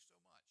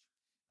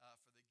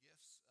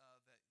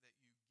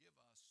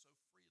so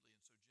freely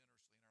and so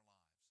generously in our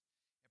lives,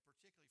 and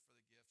particularly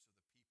for the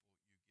gifts of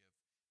the people you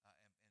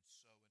give and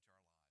sow into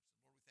our lives. And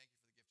Lord, we thank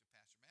you for the gift of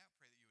Pastor Matt. I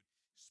pray that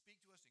you would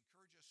speak to us,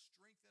 encourage us,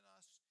 strengthen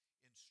us,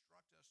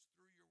 instruct us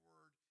through your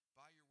word,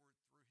 by your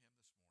word, through him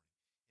this morning.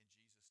 In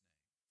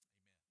Jesus'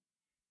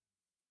 name,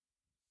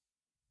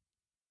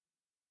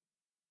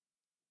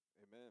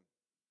 amen. Amen.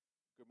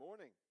 Good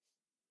morning.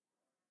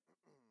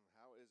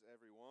 How is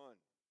everyone?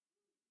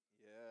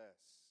 Yes.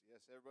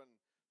 Everyone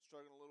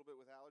struggling a little bit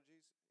with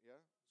allergies? Yeah?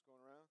 What's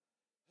going around?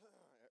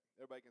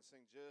 Everybody can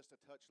sing just a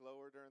touch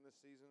lower during this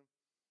season.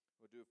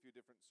 We'll do a few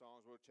different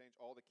songs. We'll change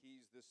all the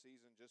keys this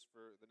season just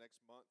for the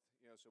next month,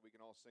 so we can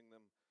all sing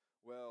them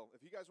well.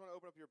 If you guys want to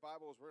open up your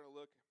Bibles, we're going to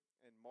look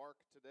in Mark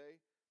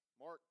today.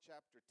 Mark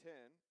chapter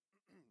 10.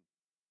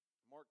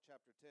 Mark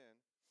chapter 10.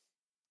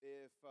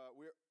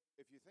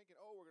 If you're thinking,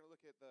 we're going to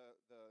look at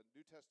the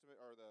New Testament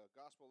or the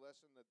gospel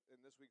lesson in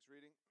this week's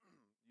reading,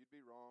 you'd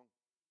be wrong.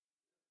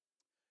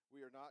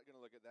 We are not going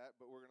to look at that,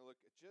 but we're going to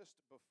look at just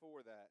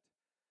before that.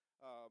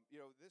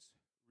 This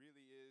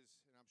really is,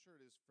 and I'm sure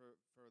it is for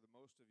the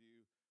most of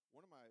you, it's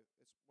one of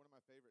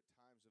my favorite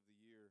times of the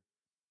year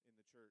in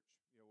the church,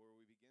 where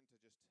we begin to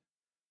just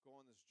go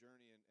on this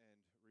journey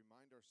and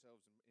remind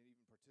ourselves and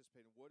even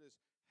participate in what is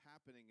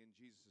happening in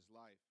Jesus'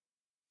 life.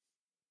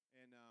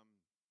 And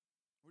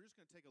we're just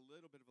going to take a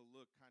little bit of a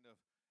look kind of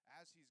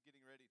as he's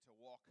getting ready to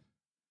walk.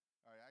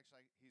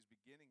 Actually, he's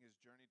beginning his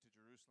journey to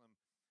Jerusalem.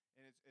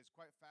 And it's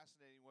quite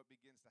fascinating what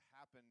begins to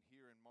happen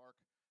here in Mark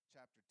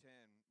chapter 10.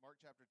 Mark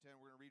chapter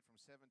 10, we're going to read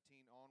from 17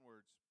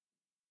 onwards.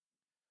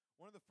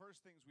 One of the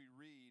first things we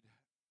read,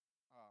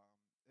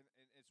 and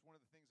it's one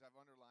of the things I've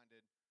underlined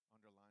it.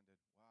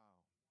 Wow.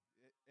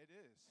 It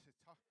is.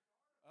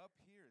 Up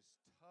here is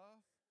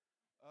tough.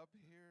 Up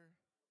here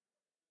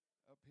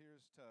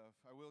is tough.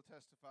 I will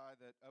testify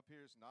that up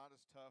here is not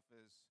as tough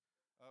as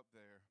up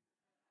there.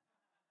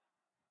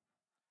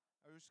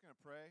 I was just going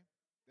to pray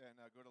and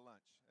go to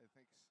lunch. I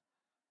think it's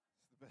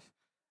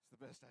the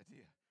best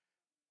idea.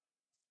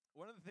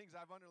 One of the things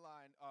I've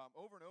underlined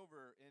over and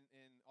over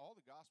in all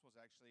the Gospels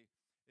actually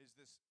is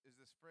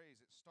this phrase.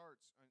 It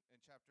starts in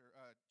chapter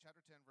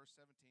 10, verse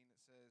 17.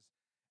 It says,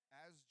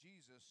 "As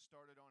Jesus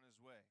started on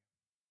his way."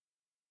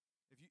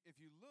 If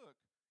you look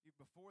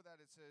before that,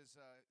 it says,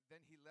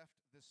 "Then he left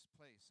this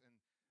place," and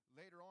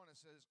later on it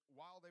says,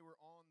 "While they were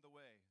on the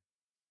way."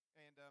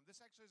 And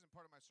this actually isn't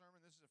part of my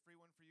sermon. This is a free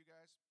one for you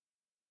guys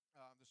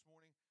this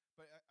morning.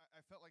 But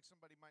I felt like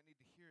somebody might need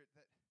to hear it,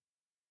 that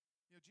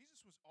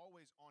Jesus was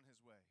always on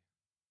his way.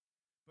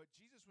 But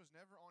Jesus was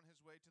never on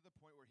his way to the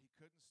point where he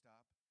couldn't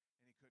stop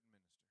and he couldn't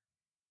minister.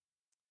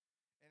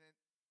 And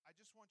I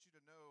just want you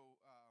to know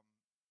that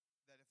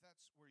if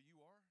that's where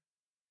you are,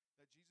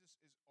 that Jesus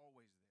is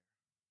always there.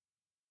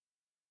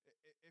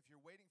 If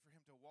you're waiting for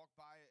him to walk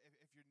by,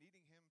 if you're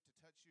needing him to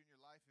touch you in your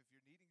life, if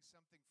you're needing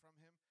something from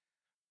him,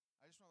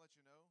 I just want to let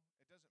you know,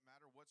 it doesn't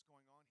matter what's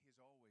going on, he's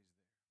always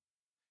there.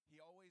 He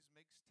always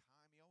makes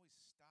time. He always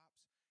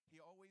stops. He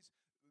always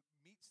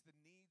meets the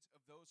needs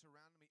of those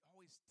around him. He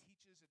always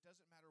teaches. It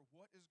doesn't matter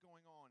what is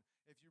going on.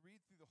 If you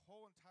read through the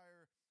whole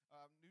entire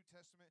New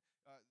Testament,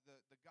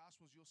 the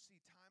Gospels, you'll see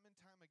time and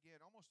time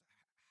again, almost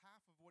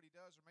half of what he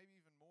does, or maybe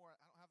even more. I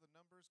don't have the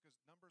numbers because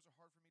numbers are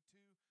hard for me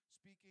too.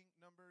 Speaking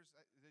numbers,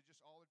 they just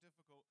all are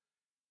difficult.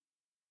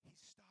 He's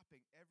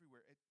stopping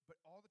everywhere,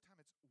 but all the time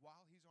it's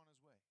while he's on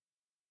his way.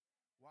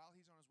 While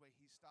he's on his way,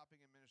 he's stopping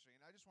and ministering.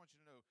 And I just want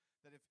you to know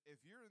that if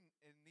you're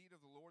in need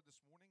of the Lord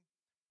this morning,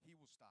 he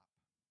will stop.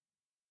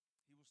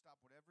 He will stop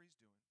whatever he's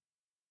doing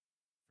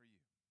for you.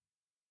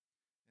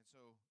 And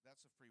so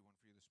that's a free one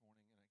for you this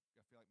morning. And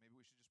I feel like maybe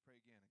we should just pray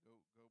again and go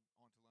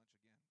on to lunch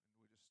again. And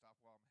we'll just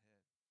stop while I'm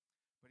ahead.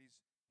 But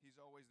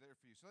he's always there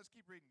for you. So let's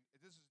keep reading.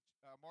 This is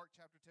Mark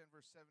chapter 10,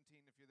 verse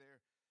 17, if you're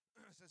there.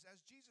 It says,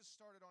 "As Jesus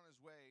started on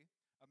his way,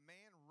 a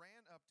man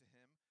ran up to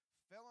him,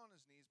 fell on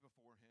his knees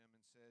before him,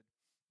 and said,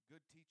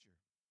 'Good teacher,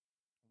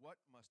 what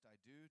must I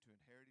do to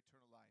inherit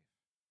eternal life?'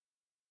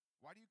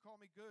 'Why do you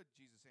call me good?'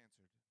 Jesus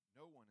answered.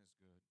 'No one is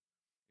good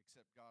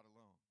except God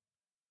alone.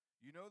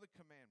 You know the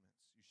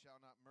commandments. You shall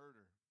not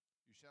murder.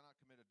 You shall not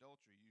commit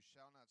adultery. You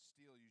shall not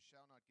steal. You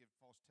shall not give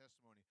false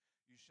testimony.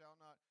 You shall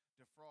not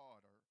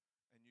defraud,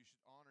 and you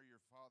should honor your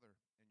father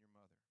and your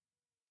mother.'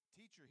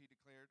 'Teacher,' he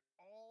declared,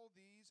 'all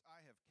these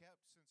I have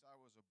kept since I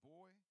was a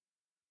boy.'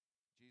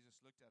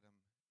 Jesus looked at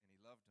him, and he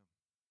loved him.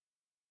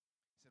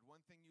 He said,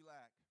 'One thing you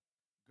lack.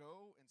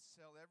 Go and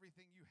sell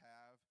everything you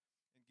have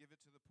and give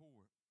it to the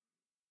poor,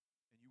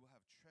 and you will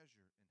have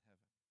treasure in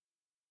heaven.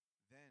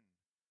 Then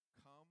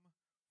come,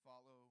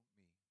 follow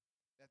me.'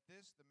 At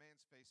this, the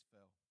man's face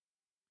fell.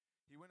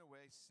 He went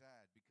away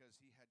sad because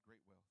he had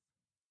great wealth.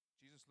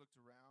 Jesus looked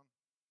around,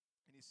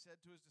 and he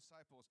said to his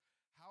disciples,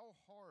 'How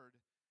hard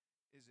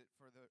is it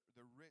for the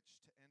rich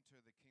to enter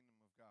the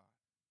kingdom of God?'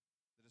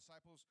 The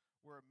disciples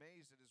were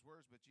amazed at his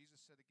words, but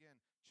Jesus said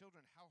again,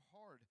 'Children, how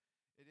hard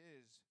it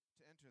is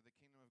to enter the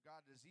kingdom of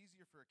God. It is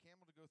easier for a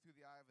camel to go through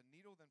the eye of a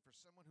needle than for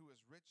someone who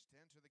is rich to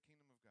enter the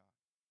kingdom of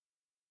God.'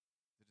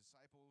 The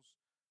disciples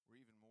were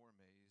even more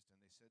amazed,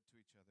 and they said to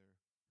each other,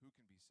 'Who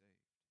can be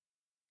saved?'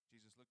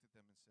 Jesus looked at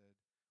them and said,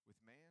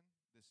 with man,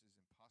 this is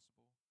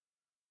impossible,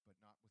 but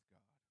not with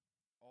God.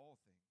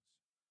 All things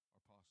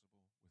are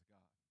possible with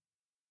God.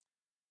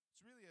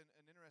 It's really an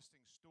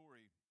interesting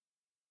story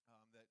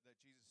that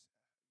Jesus,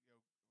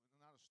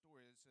 not a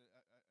story, it's an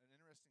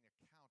interesting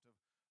account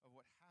of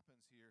what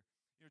happens here.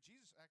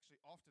 Jesus actually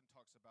often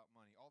talks about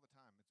money all the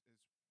time. It's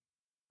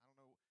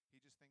I don't know, he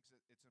just thinks that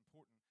it's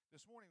important.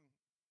 This morning,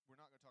 we're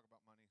not going to talk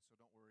about money, so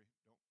don't worry,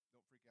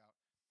 don't freak out.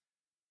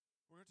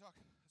 We're going to talk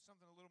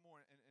something a little more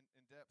in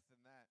depth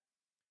than that.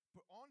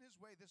 But on his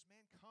way, this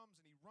man comes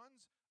and he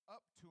runs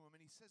up to him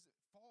and he says it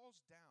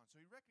falls down. So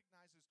he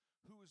recognizes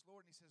who is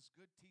Lord and he says,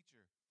 good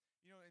teacher.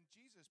 And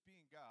Jesus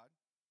being God,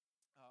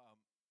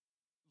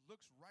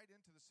 looks right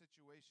into the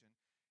situation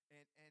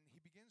and he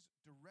begins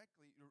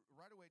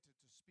right away to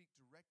speak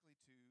directly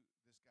to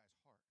this guy's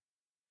heart.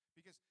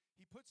 Because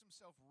he puts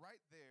himself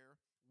right there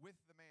with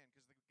the man.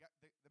 Because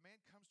the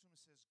man comes to him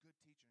and says, good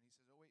teacher. And he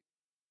says, oh, wait,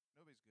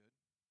 nobody's good.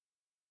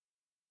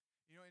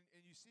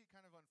 And you see it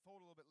kind of unfold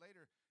a little bit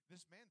later.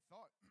 This man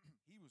thought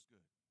he was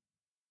good.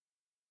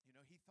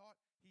 He thought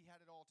he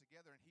had it all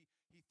together. And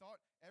he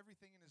thought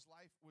everything in his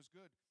life was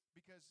good.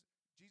 Because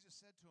Jesus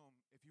said to him,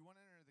 if you want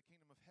to enter the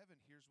kingdom of heaven,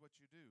 here's what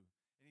you do.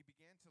 And he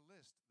began to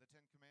list the 10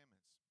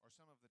 commandments, or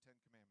some of the 10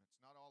 commandments,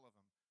 not all of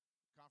them.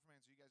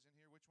 Confirmants, are you guys in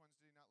here? Which ones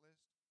did he not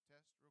list?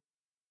 Test?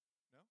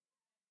 No?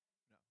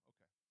 No, okay.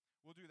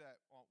 We'll do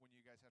that when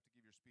you guys have to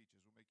give your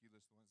speeches. We'll make you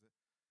list the ones that...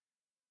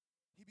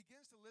 He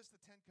begins to list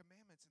the 10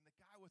 commandments, and the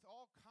guy with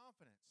all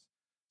confidence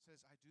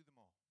says, I do them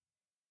all.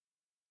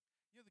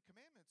 The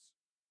commandments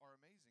are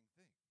amazing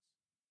things.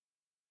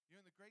 In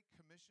the Great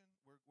Commission,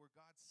 where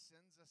God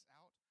sends us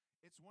out,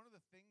 it's one of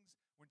the things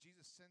when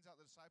Jesus sends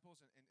out the disciples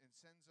and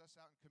sends us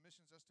out and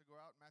commissions us to go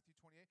out in Matthew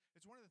 28,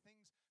 it's one of the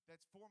things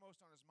that's foremost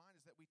on his mind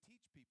is that we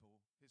teach people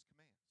his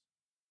commands.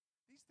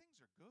 These things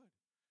are good.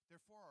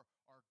 They're for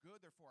our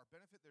good. They're for our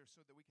benefit. They're so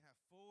that we can have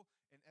full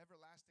and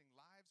everlasting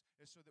lives.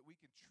 It's so that we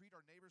can treat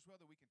our neighbors well,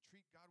 that we can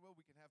treat God well.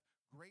 We can have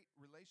great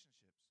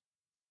relationships.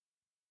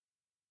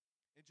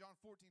 In John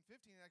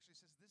 14:15, it actually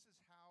says, this is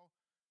how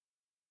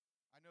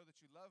I know that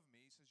you love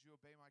me. He says, you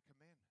obey my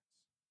commandments.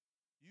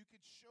 You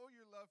could show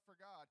your love for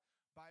God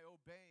by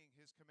obeying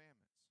his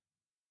commandments.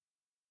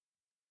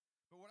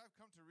 But what I've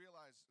come to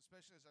realize,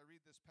 especially as I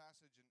read this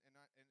passage and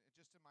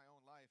just in my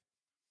own life,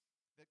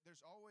 that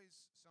there's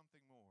always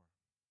something more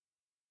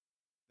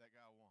that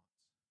God wants.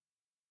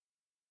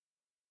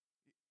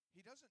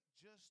 He doesn't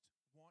just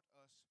want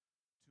us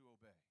to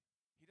obey.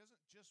 He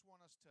doesn't just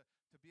want us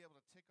to be able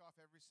to tick off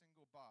every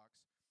single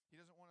box. He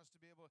doesn't want us to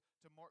be able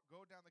to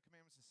go down the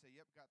commandments and say,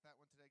 yep, got that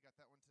one today, got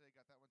that one today,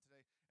 got that one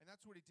today. And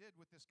that's what he did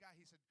with this guy.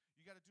 He said,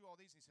 you got to do all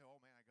these. And he said, oh,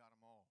 man, I got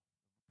them all.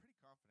 A pretty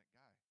confident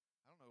guy.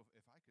 I don't know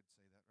if I could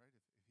say that, right?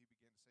 If he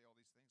began to say all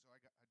these things, I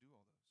do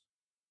all those.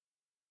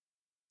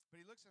 But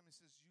he looks at him and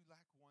says, you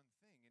lack one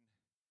thing. And he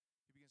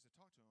begins to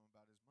talk to him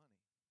about his money.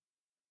 He says,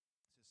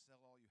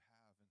 sell all you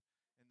have.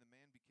 And the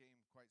man became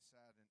quite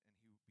sad, and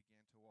he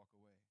began to walk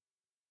away.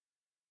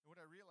 And what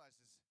I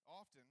realized is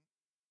often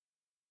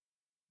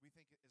we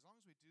think as long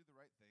as we do the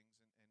right things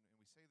and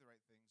we say the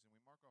right things and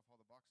we mark off all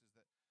the boxes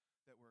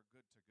that we're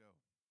good to go.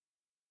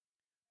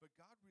 But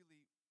God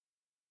really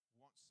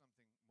wants something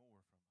more from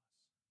us.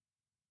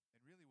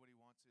 And really what he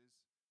wants is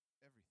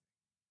everything.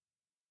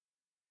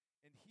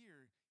 And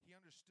here, he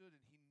understood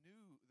and he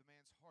knew the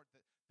man's heart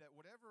that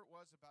whatever it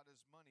was about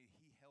his money,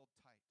 he held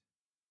tight.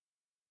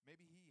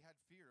 Maybe he had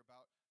fear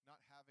about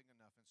not having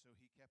enough, and so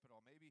he kept it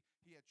all. Maybe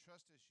he had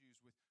trust issues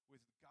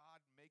with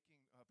God making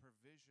a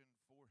provision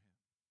for him.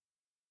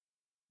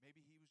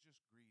 Maybe he was just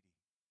greedy.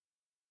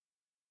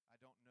 I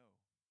don't know.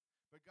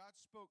 But God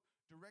spoke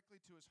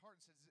directly to his heart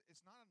and says,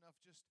 it's not enough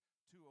just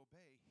to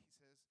obey. He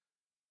says,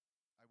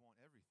 I want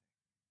everything.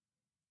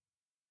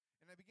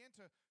 And I began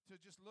to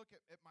just look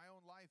at my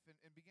own life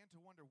and began to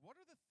wonder, what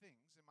are the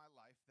things in my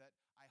life that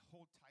I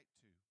hold tight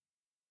to?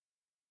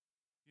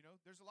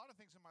 There's a lot of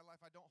things in my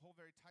life I don't hold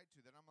very tight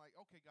to that I'm like,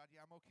 okay, God,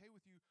 yeah, I'm okay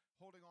with you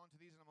holding on to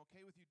these and I'm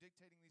okay with you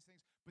dictating these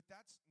things, but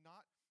that's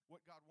not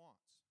what God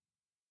wants.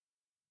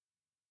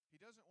 He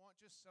doesn't want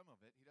just some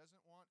of it. He doesn't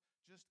want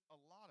just a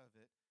lot of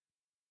it.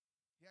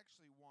 He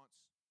actually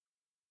wants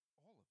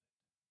all of it.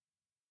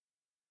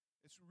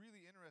 It's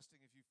really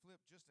interesting if you flip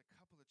just a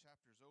couple of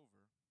chapters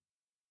over,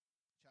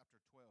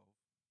 chapter 12.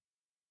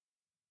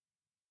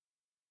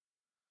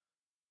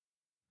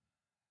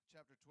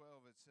 Chapter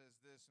 12, it says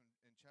this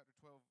in chapter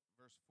 12,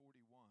 verse 41.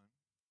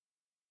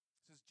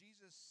 It says,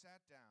 Jesus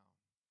sat down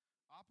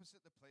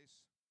opposite the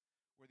place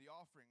where the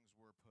offerings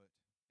were put,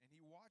 and he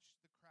watched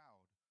the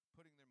crowd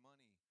putting their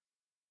money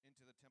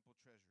into the temple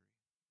treasury.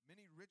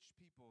 Many rich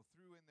people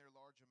threw in their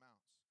large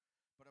amounts,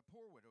 but a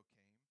poor widow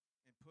came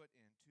and put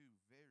in 2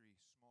 very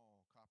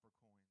small copper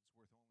coins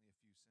worth only a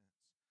few cents.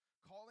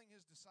 Calling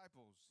his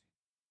disciples,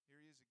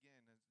 here he is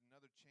again,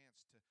 another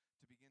chance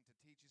to begin to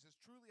teach. He says,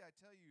 truly I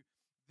tell you,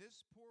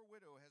 this poor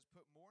widow has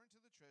put more into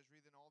the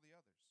treasury than all the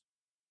others.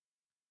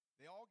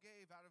 They all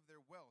gave out of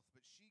their wealth,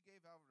 but she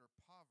gave out of her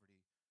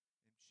poverty,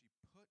 and she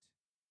put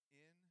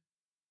in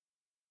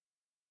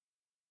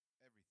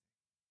everything.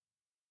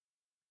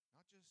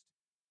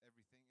 just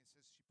everything. It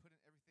says she put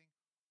in everything,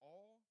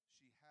 all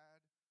she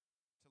had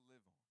to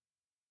live on.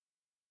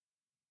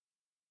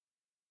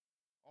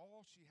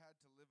 All she had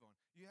to live on.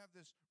 You have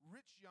this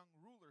rich young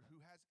ruler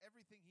who has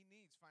everything he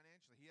needs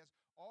financially. He has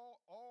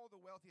all the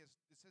wealth.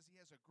 It says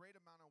he has a great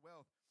amount of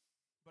wealth.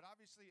 But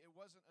obviously it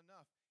wasn't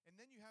enough. And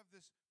then you have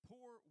this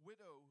poor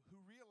widow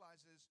who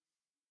realizes,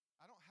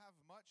 I don't have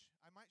much.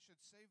 I should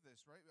save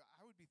this, right?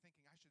 I would be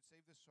thinking I should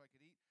save this so I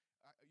could eat,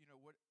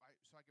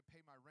 so I could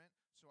pay my rent,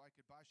 so I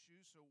could buy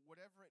shoes, so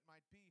whatever it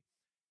might be.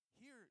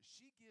 Here,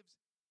 she gives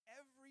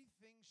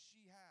everything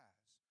she has.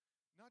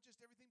 Not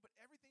just everything, but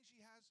everything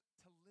she has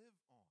to live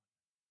on.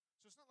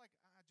 So it's not like,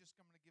 I'm going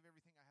to give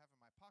everything I have in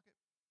my pocket.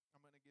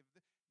 I'm going to give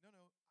this.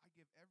 No, I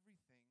give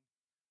everything I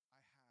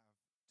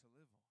have to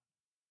live on.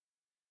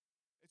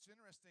 It's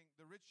interesting,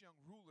 the rich young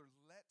ruler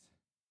let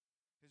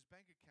his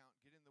bank account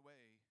get in the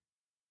way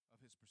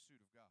of his pursuit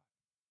of God.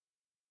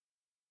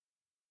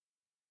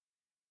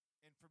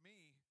 And for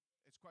me,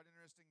 it's quite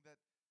interesting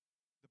that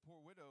the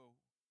poor widow,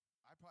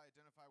 I probably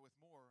identify with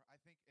more. I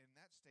think in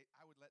that state,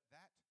 I would let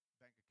that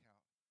bank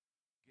account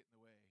get in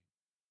the way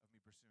of me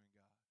pursuing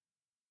God.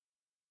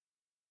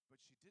 But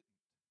she didn't.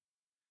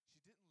 She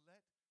didn't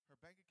let her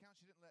bank account,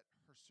 she didn't let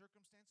her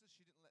circumstances,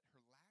 she didn't let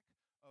her lack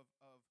of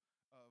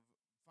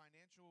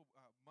financial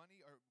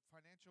money or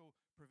financial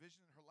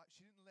provision in her life,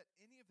 she didn't let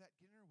any of that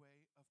get in her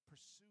way of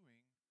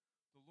pursuing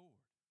the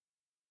Lord.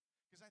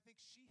 Because I think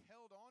she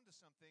held on to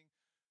something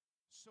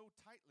so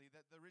tightly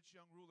that the rich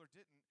young ruler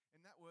didn't,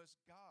 and that was,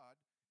 God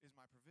is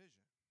my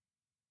provision.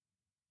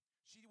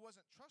 She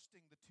wasn't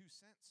trusting the 2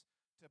 cents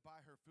to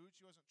buy her food.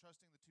 She wasn't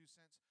trusting the 2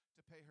 cents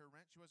to pay her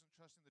rent. She wasn't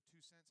trusting the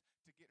 2 cents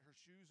to get her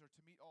shoes or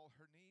to meet all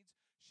her needs.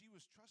 She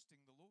was trusting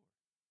the Lord.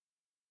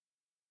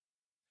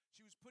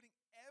 She was putting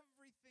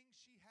everything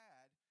she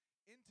had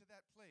into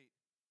that plate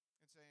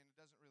and saying, it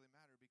doesn't really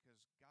matter because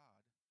God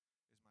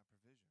is my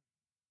provision.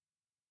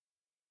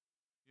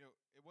 You know,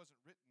 it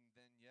wasn't written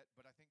then yet,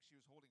 but I think she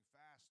was holding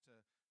fast to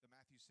the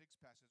Matthew 6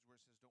 passage where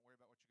it says, don't worry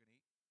about what you're going to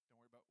eat. Don't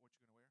worry about what you're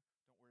going to wear.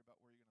 Don't worry about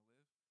where you're going to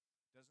live.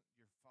 Doesn't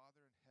your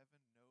Father in heaven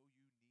know you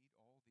need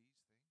all these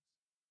things?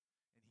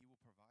 And he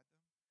will provide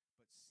them.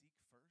 But seek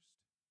first.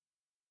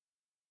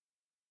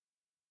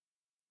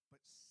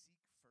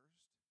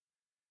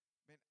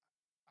 Man,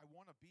 I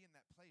want to be in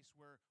that place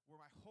where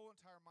my whole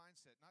entire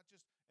mindset,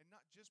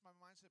 not just my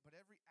mindset, but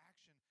every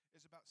action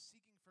is about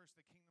seeking first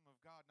the kingdom of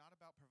God, not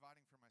about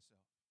providing for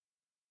myself.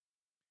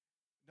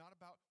 Not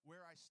about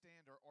where I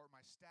stand or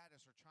my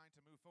status or trying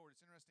to move forward.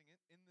 It's interesting,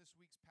 in this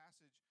week's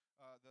passage,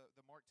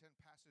 the Mark 10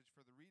 passage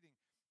for the reading,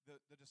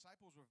 the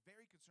disciples were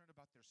very concerned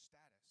about their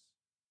status.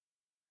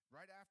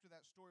 Right after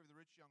that story of the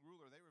rich young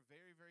ruler, they were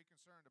very, very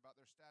concerned about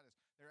their status.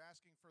 They're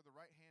asking for the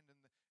right hand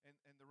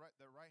and the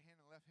right hand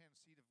and left hand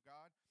seat of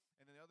God.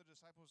 And then the other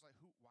disciples like,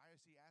 why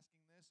is he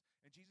asking this?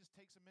 And Jesus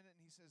takes a minute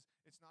and he says,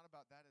 it's not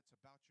about that, it's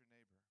about your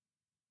neighbor.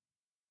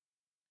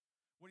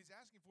 What he's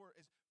asking for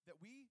is that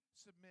we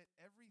submit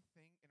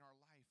everything in our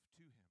life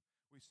to him.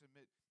 We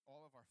submit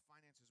all of our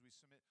finances. We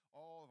submit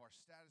all of our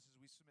statuses.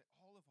 We submit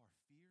all of our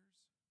fears.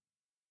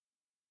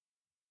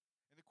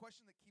 And the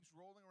question that keeps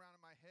rolling around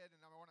in my head, and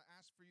I want to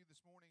ask for you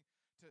this morning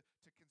to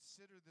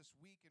consider this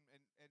week and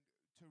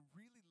to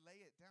really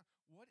lay it down.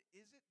 What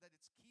is it that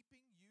it's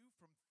keeping you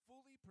from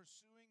fully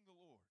pursuing the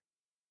Lord?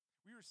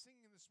 We were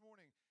singing this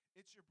morning,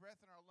 it's your breath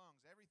in our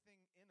lungs. Everything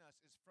in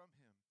us is from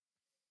him.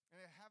 And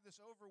I have this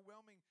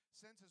overwhelming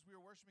sense as we were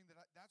worshiping that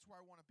that's where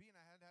I want to be. And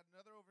I had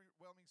another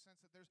overwhelming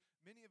sense that there's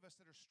many of us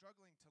that are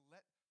struggling to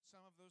let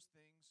some of those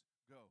things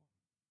go.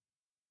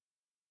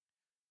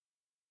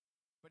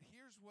 But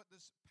here's what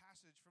this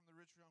passage from the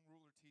rich young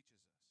ruler teaches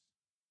us.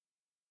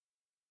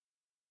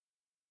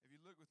 If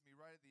you look with me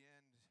right at the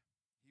end,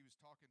 he was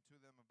talking to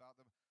them about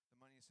the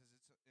money. He says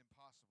it's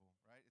impossible,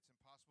 right? It's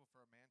impossible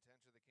for a man to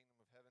enter the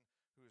kingdom of heaven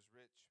who is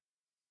rich.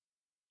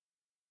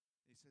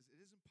 He says, it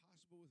is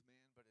impossible with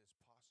man, but it is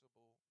possible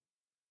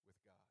with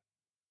God.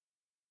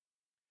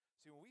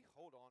 See, when we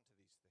hold on to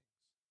these things,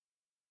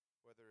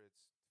 whether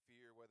it's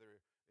fear, whether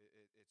it's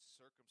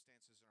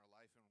circumstances in our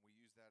life, and we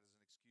use that as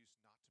an excuse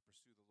not to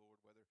pursue the Lord,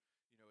 whether it's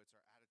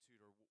our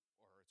attitude or it's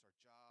our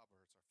job or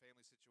it's our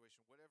family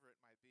situation, whatever it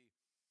might be,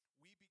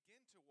 we begin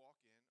to walk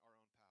in our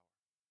own power.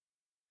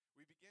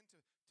 We begin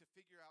to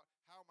figure out,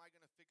 how am I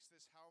going to fix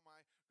this? How am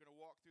I going to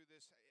walk through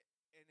this?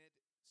 And it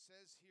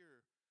says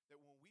here that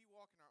when we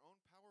walk in our own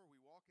power,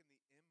 we walk in the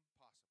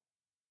impossible.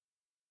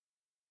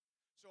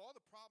 So all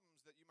the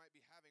problems that you might be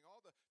having, all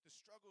the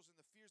struggles and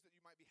the fears that you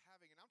might be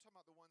having, and I'm talking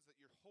about the ones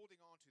that you're holding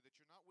on to, that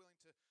you're not willing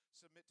to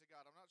submit to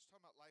God. I'm not just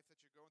talking about life that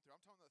you're going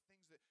through. I'm talking about the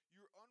things that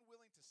you're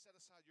unwilling to set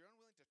aside. You're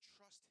unwilling to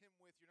trust him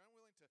with. You're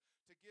unwilling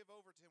to give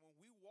over to him. When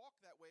we walk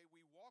that way,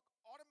 we walk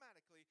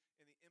automatically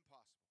in the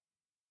impossible.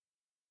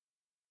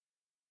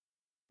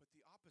 But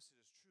the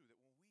opposite is true, that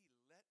when we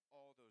let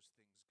all those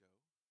things go,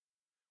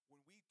 when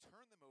we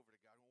turn them over to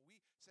God, when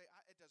we say,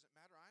 it doesn't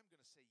matter, I'm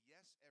going to say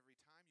yes every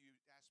time you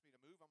ask me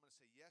to move. I'm going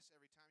to say yes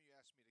every time you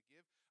ask me to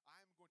give.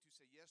 I'm going to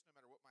say yes no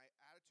matter what my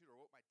attitude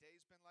or what my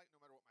day's been like,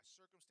 no matter what my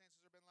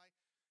circumstances have been like.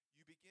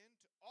 You begin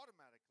to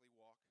automatically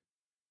walk in the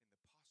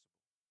possible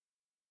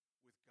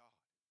with God.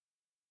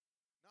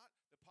 Not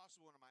the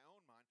possible in my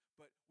own mind,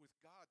 but with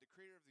God, the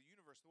creator of the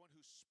universe, the one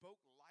who spoke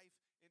life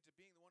into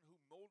being, the one who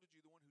molded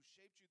you, the one who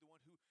shaped you, the one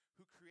who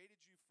created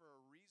you for a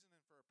reason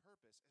and for a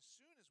purpose. As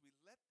soon as we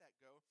let that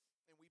go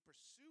and we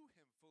pursue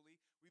him fully,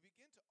 we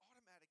begin to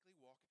automatically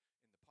walk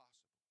in the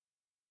possible.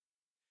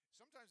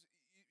 Sometimes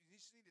you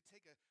just need to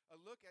take a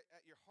look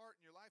at your heart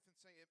and your life and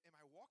say, am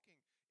I walking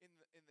in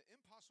the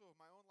impossible of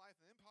my own life,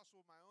 and the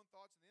impossible of my own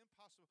thoughts, and the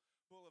impossible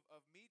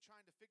of me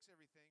trying to fix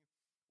everything?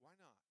 Why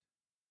not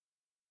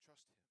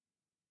trust him?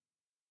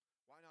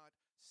 Why not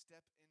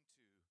step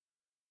into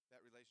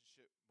that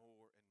relationship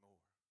more and more?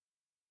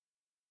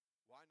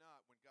 Why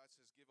not, when God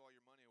says give all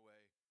your money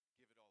away,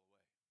 give it all away?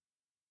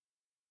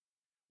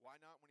 Why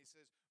not, when he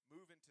says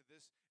move into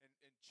this and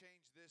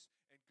change this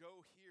and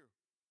go here?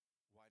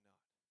 Why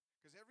not?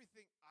 Because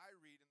everything I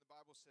read in the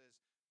Bible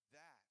says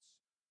that's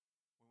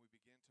when we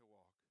begin to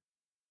walk in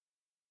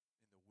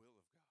the will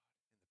of God,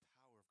 in the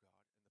power of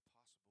God, in the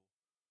possibleness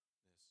of who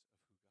God is.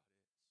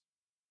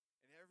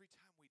 And every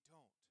time we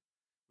don't,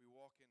 we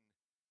walk in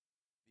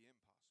the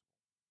impossible.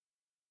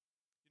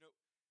 You know,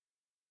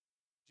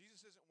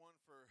 Jesus isn't one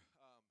for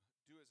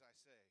do as I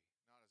say,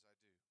 not as I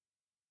do.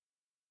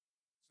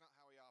 It's not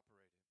how he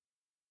operated.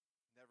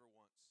 Never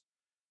once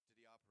did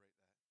he operate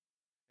that.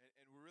 And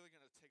we're really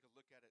going to take a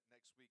look at it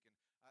next week.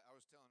 And I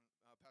was telling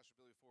Pastor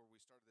Billy before we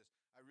started this,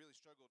 I really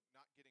struggled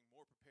not getting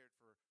more prepared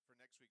for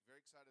next week. Very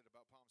excited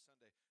about Palm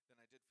Sunday than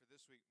I did for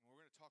this week. And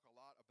we're going to talk a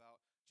lot about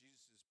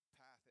Jesus'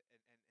 path and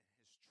his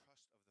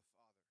trust of the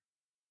Father.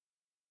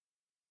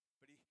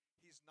 But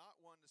he's not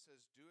one that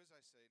says, do as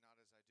I say, not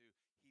as I do.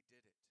 He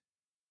did it. He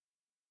did it.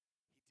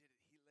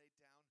 He laid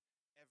down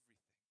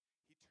everything.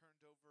 He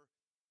turned over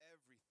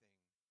everything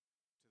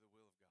to the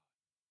will of God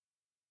for you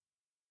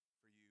and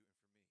for me.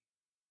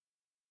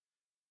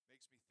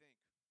 Makes me think,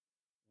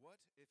 what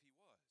if he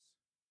was?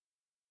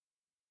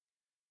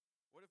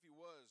 What if he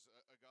was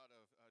a God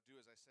of do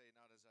as I say,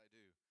 not as I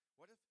do?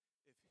 What if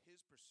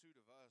his pursuit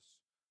of us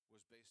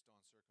was based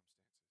on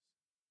circumstances?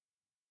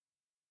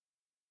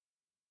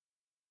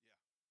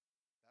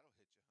 Yeah, that'll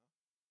hit you, huh?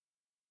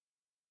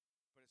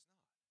 But it's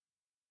not.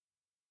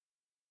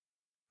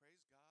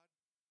 Praise God, it's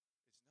not.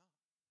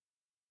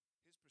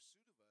 His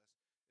pursuit of us is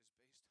based on him,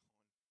 right?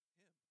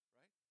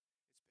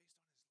 It's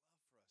based on his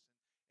love for us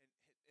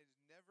and his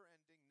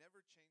never-ending,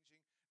 never-changing,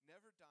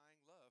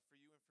 never-dying love for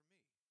you and for me.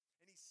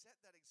 And he set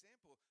that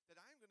example that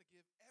I'm going to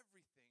give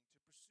everything to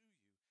pursue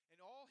you.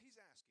 And all he's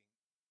asking in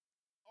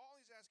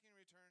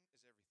return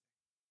is everything.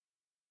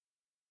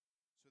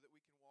 So that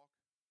we can walk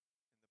in the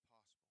possible.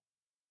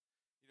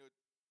 You know,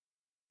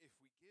 if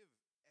we give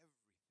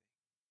everything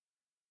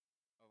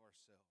of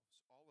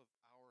ourselves, all of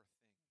our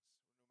things,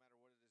 no matter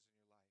what it is in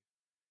your life,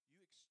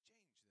 you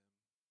exchange them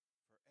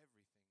for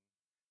everything that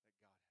God has.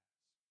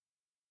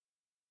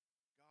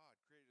 God,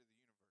 creator of the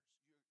universe.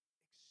 You're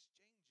exchanging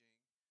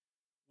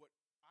what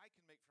I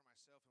can make for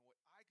myself and what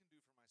I can do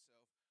for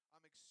myself.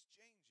 I'm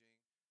exchanging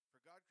for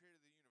God,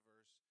 creator of the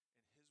universe,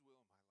 and his will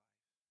in my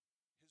life,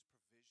 his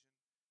provision in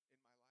my life.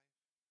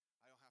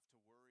 I don't have to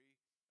worry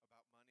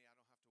about money. I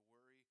don't have to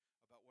worry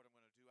about what I'm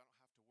going to do. I don't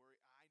have to worry.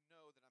 I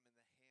know that I'm in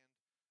the hand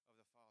of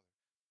the Father.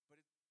 But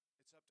it's up to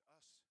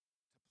us to place ourselves there,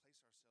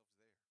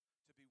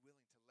 to be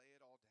willing to lay it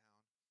all down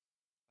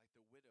like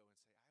the widow and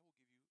say, I will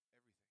give you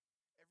everything.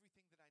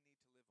 Everything that I need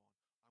to live on,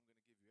 I'm going to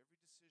give you. Every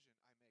decision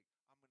I make,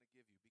 I'm going to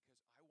give you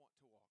because I want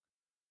to walk with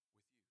you.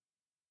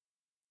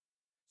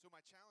 So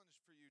my challenge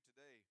for you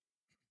today,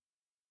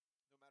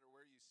 no matter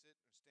where you sit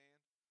or stand,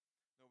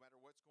 no matter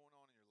what's going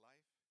on in your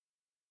life,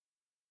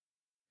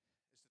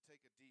 is to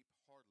take a deep,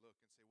 hard look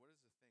and say, what is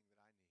the thing that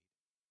I need to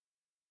turn over?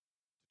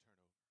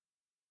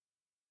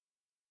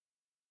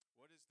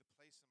 What is the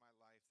place in my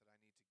life that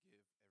I need to give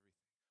everything?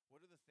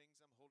 What are the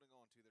things I'm holding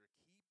on to that are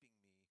keeping me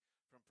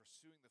from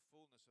pursuing the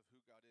fullness of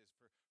who God is,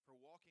 for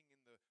walking in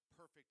the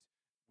perfect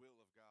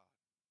will of God?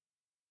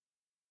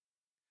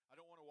 I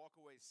don't want to walk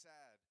away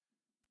sad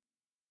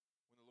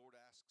when the Lord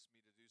asks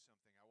me to do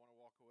something. I want to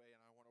walk away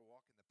and I want to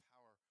walk in the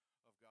power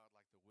of God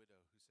like the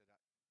widow who said, I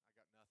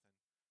got nothing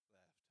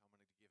left. I'm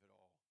going to give it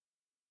all because I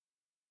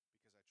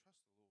trust the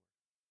Lord.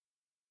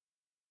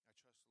 I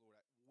trust the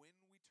Lord. When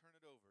we turn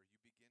it over,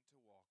 you begin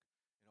to walk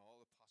in all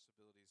the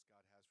possibilities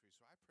God has for you.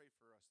 So I pray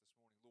for us this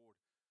morning, Lord,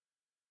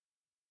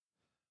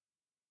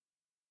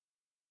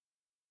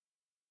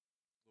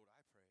 I pray that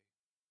we would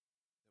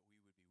be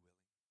willing.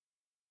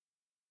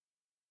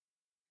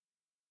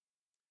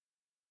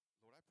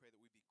 Lord, I pray that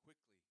we be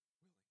quickly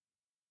willing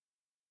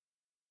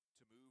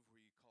to move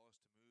where you call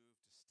us to move,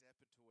 to step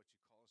into what you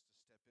call us to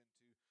step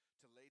into,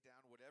 to lay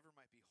down whatever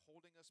might be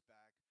holding us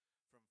back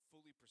from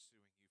fully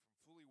pursuing you, from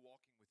fully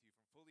walking with you,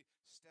 from fully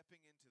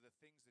stepping into the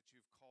things that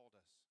you've called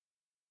us.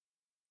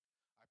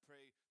 I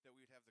pray that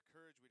we would have the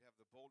courage, we'd have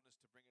the boldness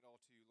to bring it all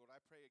to you. Lord,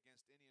 I pray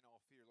against any and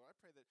all fear. Lord, I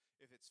pray that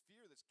if it's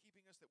fear that's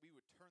keeping us, that we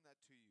would turn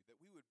that to you, that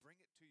we would bring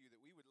it to you,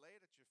 that we would lay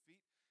it at your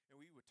feet, and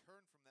we would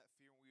turn from that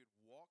fear, and we would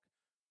walk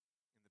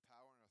in the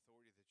power and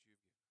authority that you've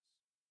given us.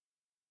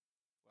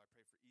 Lord, I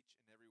pray for each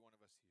and every one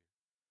of us here,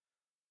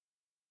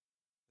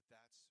 that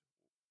that's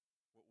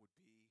what would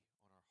be on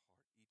our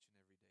heart each and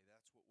every day.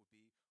 That's what would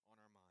be on our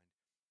mind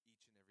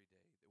each and every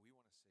day, that we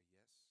want to say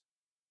yes.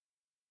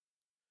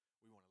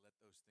 We want to let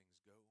those things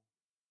go.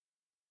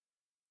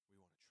 We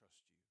want to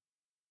trust you.